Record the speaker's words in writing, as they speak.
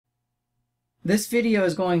This video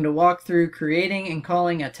is going to walk through creating and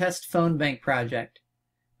calling a test phone bank project.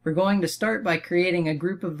 We're going to start by creating a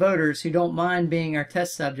group of voters who don't mind being our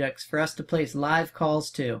test subjects for us to place live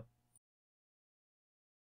calls to.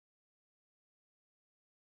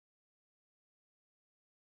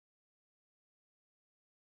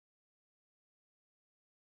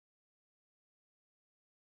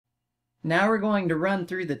 Now we're going to run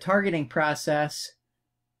through the targeting process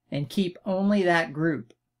and keep only that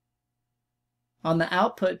group. On the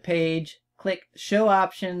output page, click Show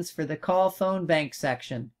Options for the Call Phone Bank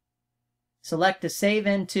section. Select a Save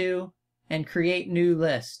Into and Create New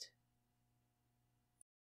List.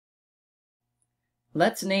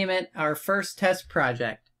 Let's name it our first test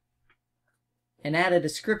project and add a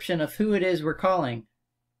description of who it is we're calling.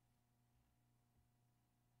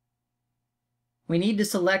 We need to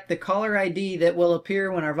select the caller ID that will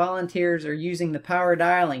appear when our volunteers are using the power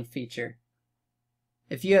dialing feature.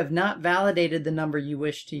 If you have not validated the number you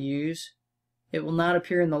wish to use, it will not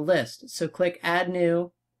appear in the list. So click Add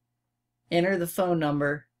New, enter the phone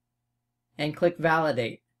number, and click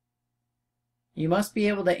Validate. You must be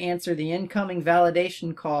able to answer the incoming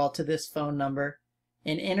validation call to this phone number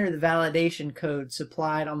and enter the validation code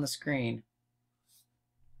supplied on the screen.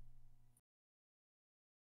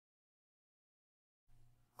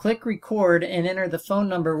 Click Record and enter the phone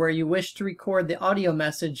number where you wish to record the audio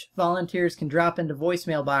message volunteers can drop into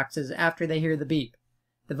voicemail boxes after they hear the beep.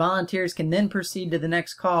 The volunteers can then proceed to the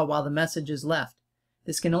next call while the message is left.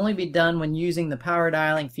 This can only be done when using the power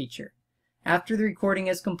dialing feature. After the recording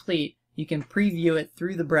is complete, you can preview it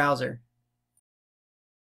through the browser.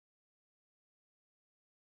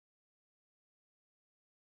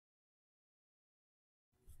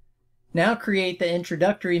 Now create the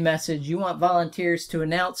introductory message you want volunteers to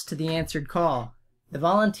announce to the answered call. The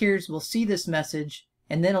volunteers will see this message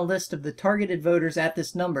and then a list of the targeted voters at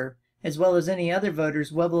this number, as well as any other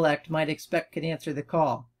voters webElect might expect could answer the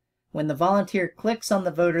call. When the volunteer clicks on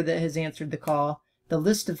the voter that has answered the call, the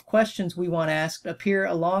list of questions we want asked appear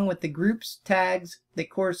along with the groups tags that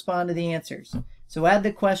correspond to the answers. So add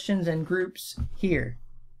the questions and groups here.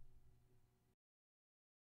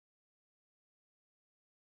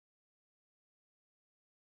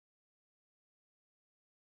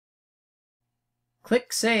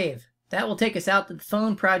 Click Save. That will take us out to the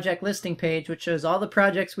phone project listing page, which shows all the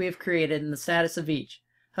projects we have created and the status of each.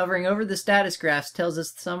 Hovering over the status graphs tells us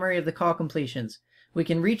the summary of the call completions. We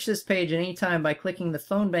can reach this page at any time by clicking the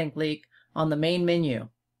phone bank link on the main menu.